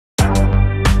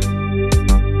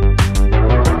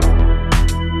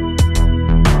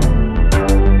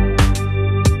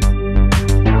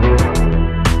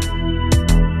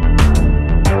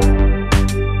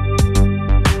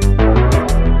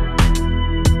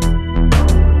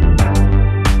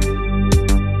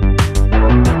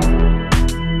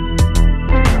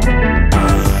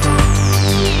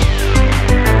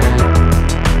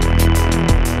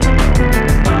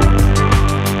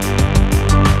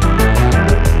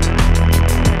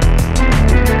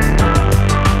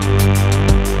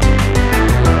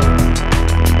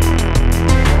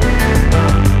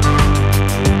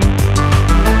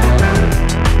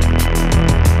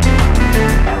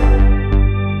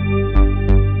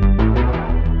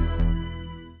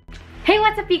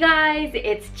What's up you guys?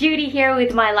 It's Judy here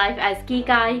with My Life as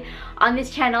Kikay. On this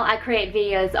channel I create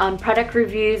videos on product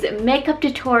reviews, makeup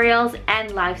tutorials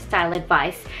and lifestyle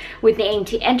advice with the aim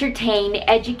to entertain,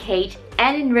 educate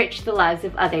and enrich the lives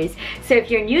of others. So if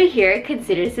you're new here,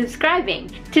 consider subscribing.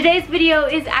 Today's video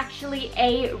is actually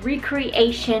a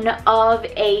recreation of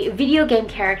a video game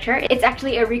character. It's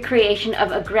actually a recreation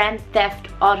of a Grand Theft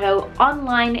Auto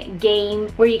online game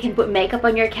where you can put makeup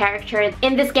on your character.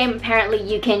 In this game apparently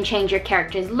you can change your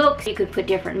character's looks. You could put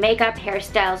different makeup,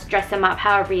 hairstyles, dress them up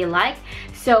however you like.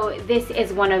 So this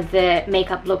is one of the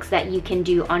makeup looks that you can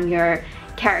do on your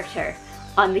character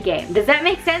on the game. Does that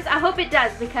make sense? I hope it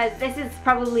does, because this is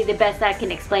probably the best I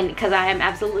can explain it, because I am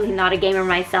absolutely not a gamer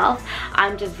myself.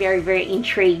 I'm just very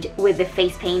intrigued with the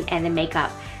face paint and the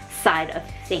makeup side of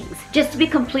things. Just to be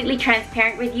completely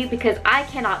transparent with you, because I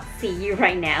cannot see you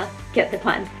right now. Get the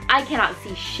pun. I cannot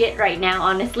see shit right now,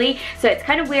 honestly. So it's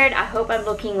kind of weird. I hope I'm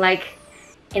looking like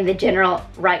in the general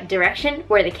right direction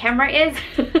where the camera is.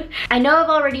 I know I've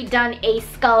already done a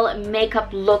skull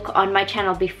makeup look on my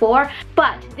channel before,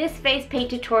 but this face paint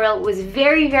tutorial was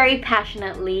very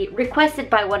passionately requested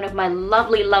by one of my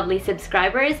lovely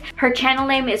subscribers. Her channel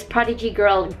name is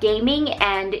ProdigyGirlGaming,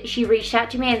 and she reached out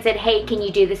to me and said, hey, can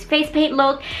you do this face paint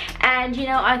look? And you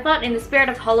know, I thought in the spirit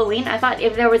of Halloween, I thought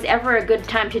if there was ever a good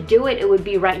time to do it, it would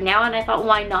be right now, and I thought,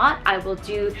 why not? I will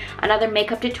do another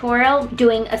makeup tutorial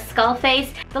doing a skull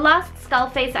face. The last skull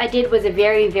face I did was a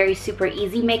very super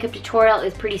easy makeup tutorial.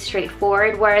 It's pretty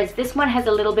straightforward, whereas this one has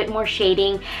a little bit more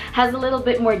shading, has a little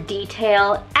bit more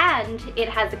detail, and it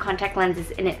has the contact lenses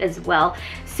in it as well.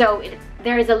 So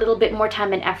there is a little bit more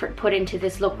time and effort put into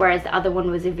this look, whereas the other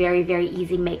one was a very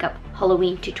easy makeup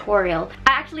Halloween tutorial.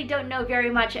 I actually don't know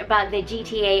very much about the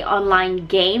GTA online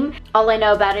game. All I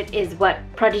know about it is what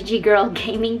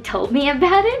ProdigyGirlGaming told me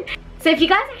about it. So if you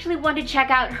guys actually want to check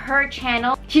out her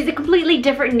channel, she's a completely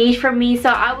different niche from me,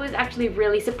 so I was actually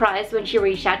really surprised when she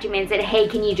reached out to me and said, hey,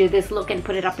 can you do this look and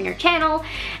put it up on your channel?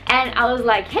 And I was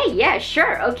like, hey, yeah,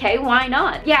 sure, okay, why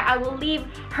not? Yeah, I will leave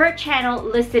her channel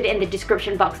listed in the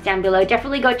description box down below.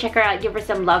 Definitely go check her out, give her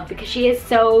some love, because she is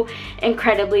so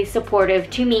incredibly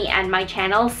supportive to me and my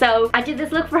channel. So I did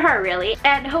this look for her, really.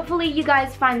 And hopefully you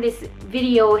guys find this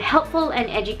video helpful and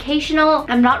educational.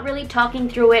 I'm not really talking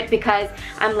through it because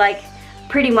I'm like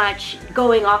pretty much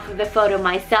going off of the photo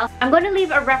myself. I'm going to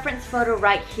leave a reference photo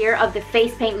right here of the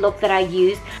face paint look that I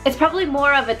used. It's probably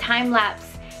more of a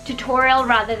time-lapse tutorial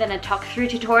rather than a talk-through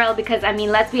tutorial, because I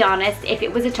mean, let's be honest, if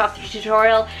it was a talk-through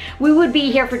tutorial, we would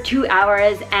be here for 2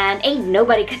 hours and ain't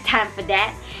nobody got time for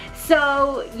that.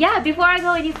 So yeah, before I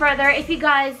go any further, if you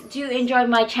guys do enjoy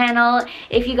my channel,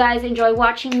 if you guys enjoy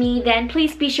watching me, then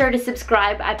please be sure to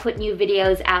subscribe. I put new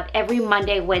videos out every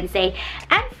Monday, Wednesday,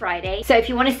 and Friday. So if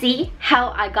you want to see how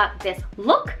I got this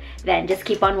look, then just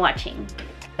keep on watching.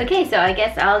 Okay, so I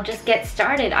guess I'll just get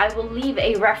started. I will leave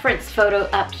a reference photo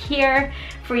up here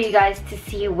for you guys to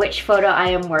see which photo I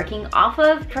am working off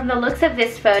of. From the looks of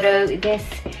this photo, this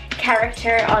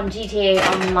character on GTA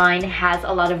Online has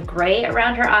a lot of gray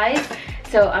around her eyes,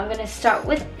 so I'm gonna start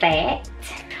with that.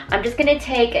 I'm just gonna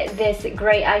take this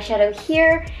gray eyeshadow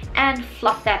here and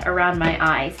fluff that around my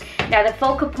eyes. Now the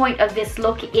focal point of this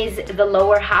look is the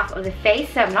lower half of the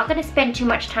face, so I'm not gonna spend too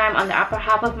much time on the upper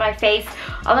half of my face.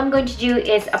 All I'm going to do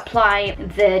is apply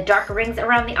the dark rings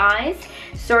around the eyes,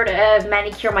 sort of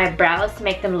manicure my brows to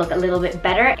make them look a little bit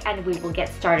better, and we will get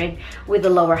started with the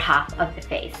lower half of the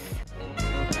face.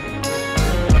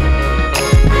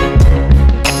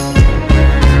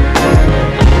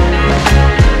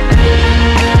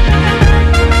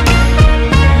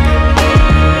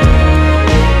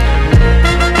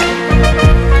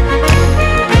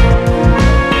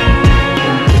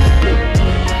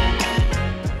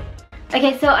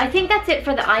 Okay, so I think that's it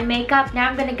for the eye makeup. Now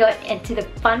I'm going to go into the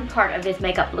fun part of this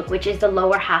makeup look, which is the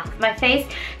lower half of my face.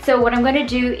 So what I'm going to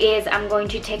do is I'm going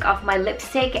to take off my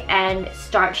lipstick and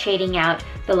start shading out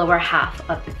the lower half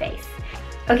of the face.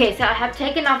 Okay, so I have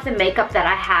taken off the makeup that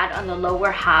I had on the lower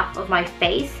half of my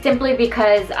face, simply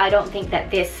because I don't think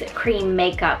that this cream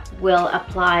makeup will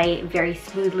apply very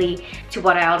smoothly to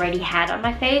what I already had on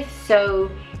my face.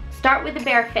 So start with the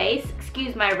bare face.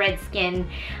 Excuse my red skin.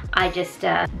 I just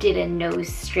did a nose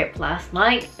strip last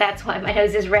night. That's why my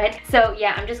nose is red. So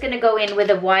yeah, I'm just gonna go in with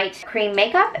a white cream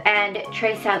makeup and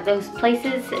trace out those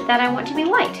places that I want to be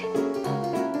white.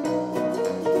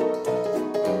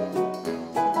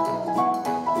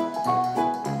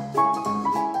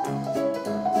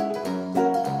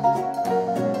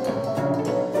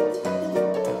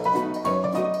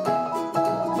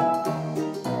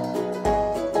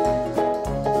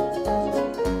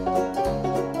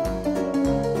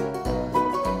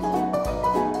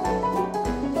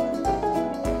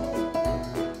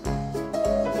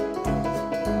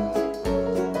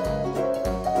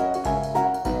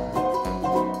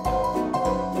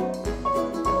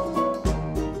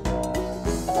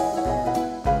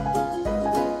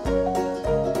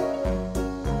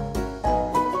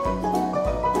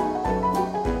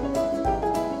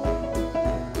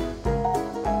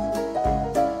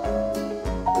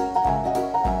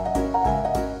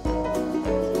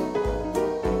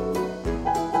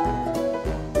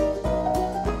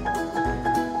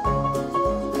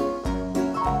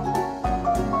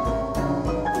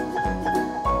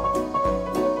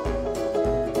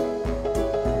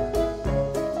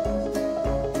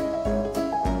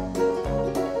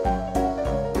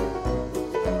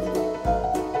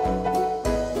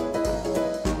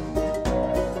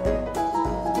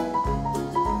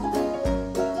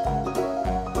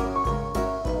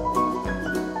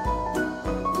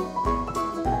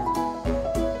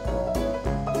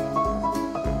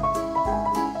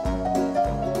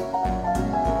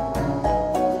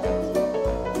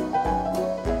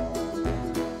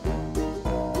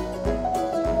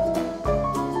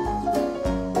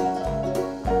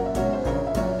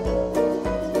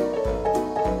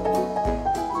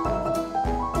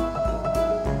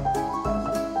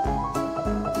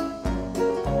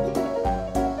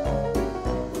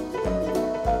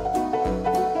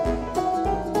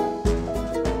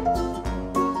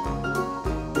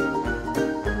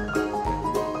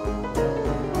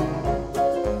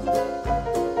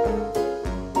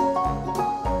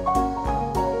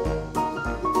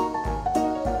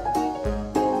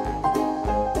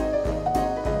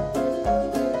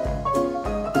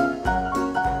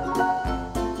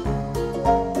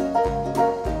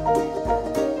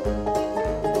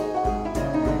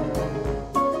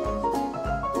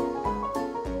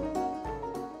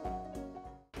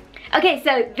 Okay,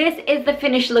 so this is the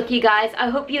finished look, you guys. I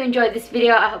hope you enjoyed this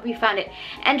video. I hope you found it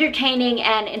entertaining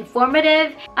and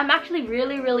informative. I'm actually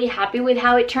really happy with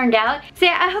how it turned out. So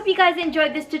yeah, I hope you guys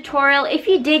enjoyed this tutorial. If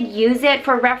you did use it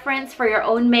for reference for your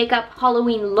own makeup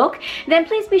Halloween look, then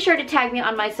please be sure to tag me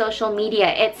on my social media.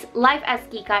 It's Life as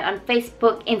Kikay on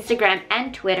Facebook, Instagram,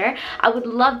 and Twitter. I would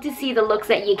love to see the looks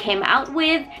that you came out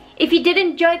with. If you did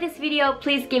enjoy this video,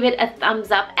 please give it a thumbs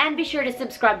up and be sure to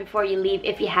subscribe before you leave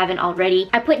if you haven't already.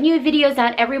 I put new videos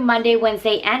out every Monday,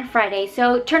 Wednesday, and Friday,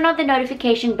 so turn on the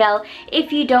notification bell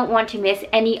if you don't want to miss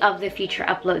any of the future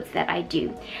uploads that I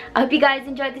do. I hope you guys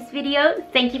enjoyed this video.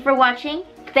 Thank you for watching.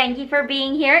 Thank you for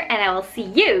being here, and I will see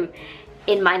you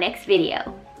in my next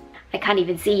video. I can't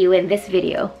even see you in this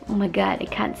video. Oh my god, I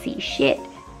can't see shit.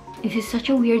 This is such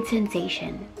a weird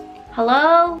sensation.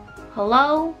 Hello?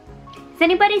 Hello? Has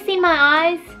anybody seen my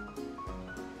eyes?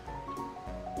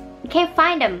 I can't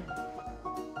find them.